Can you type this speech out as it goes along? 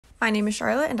My name is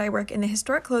Charlotte and I work in the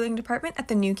Historic Clothing Department at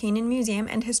the new Canaan Museum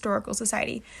and Historical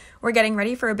Society. We're getting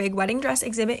ready for a big wedding dress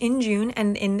exhibit in June,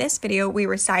 and in this video we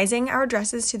were sizing our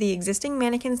dresses to the existing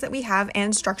mannequins that we have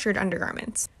and structured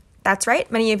undergarments. That's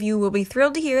right, many of you will be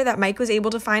thrilled to hear that Mike was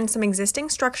able to find some existing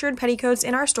structured petticoats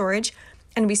in our storage,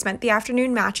 and we spent the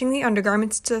afternoon matching the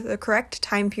undergarments to the correct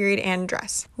time period and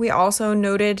dress. We also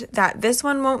noted that this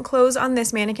one won't close on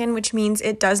this mannequin, which means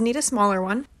it does need a smaller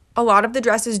one. A lot of the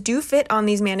dresses do fit on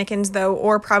these mannequins though,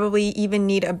 or probably even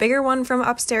need a bigger one from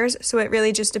upstairs, so it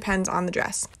really just depends on the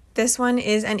dress. This one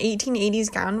is an 1880s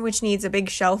gown, which needs a big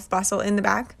shelf bustle in the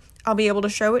back. I'll be able to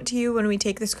show it to you when we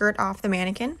take the skirt off the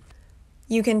mannequin.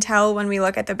 You can tell when we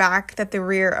look at the back that the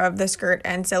rear of the skirt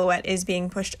and silhouette is being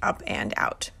pushed up and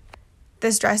out.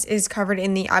 This dress is covered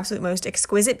in the absolute most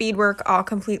exquisite beadwork, all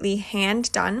completely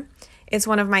hand done. It's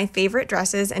one of my favorite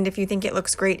dresses, and if you think it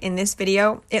looks great in this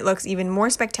video, it looks even more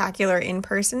spectacular in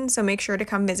person, so make sure to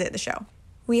come visit the show.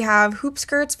 We have hoop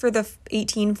skirts for the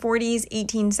 1840s,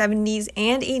 1870s,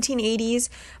 and 1880s,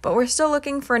 but we're still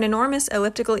looking for an enormous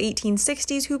elliptical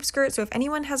 1860s hoop skirt, so if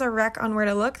anyone has a rec on where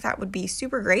to look, that would be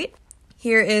super great.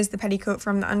 Here is the petticoat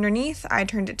from the underneath. I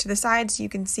turned it to the side so you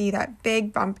can see that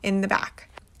big bump in the back.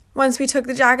 Once we took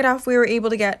the jacket off, we were able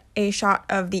to get a shot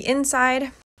of the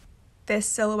inside. This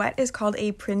silhouette is called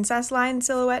a princess line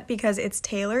silhouette because it's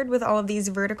tailored with all of these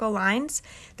vertical lines.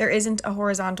 There isn't a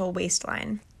horizontal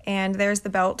waistline. And there's the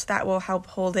belt that will help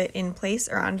hold it in place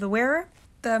around the wearer.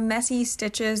 The messy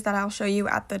stitches that I'll show you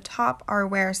at the top are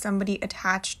where somebody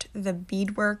attached the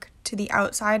beadwork to the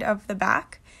outside of the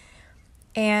back.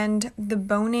 And the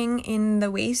boning in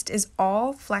the waist is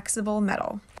all flexible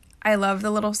metal. I love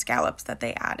the little scallops that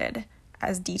they added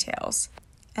as details.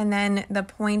 And then the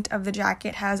point of the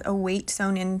jacket has a weight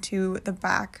sewn into the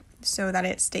back so that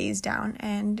it stays down,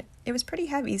 and it was pretty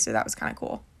heavy, so that was kind of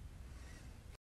cool.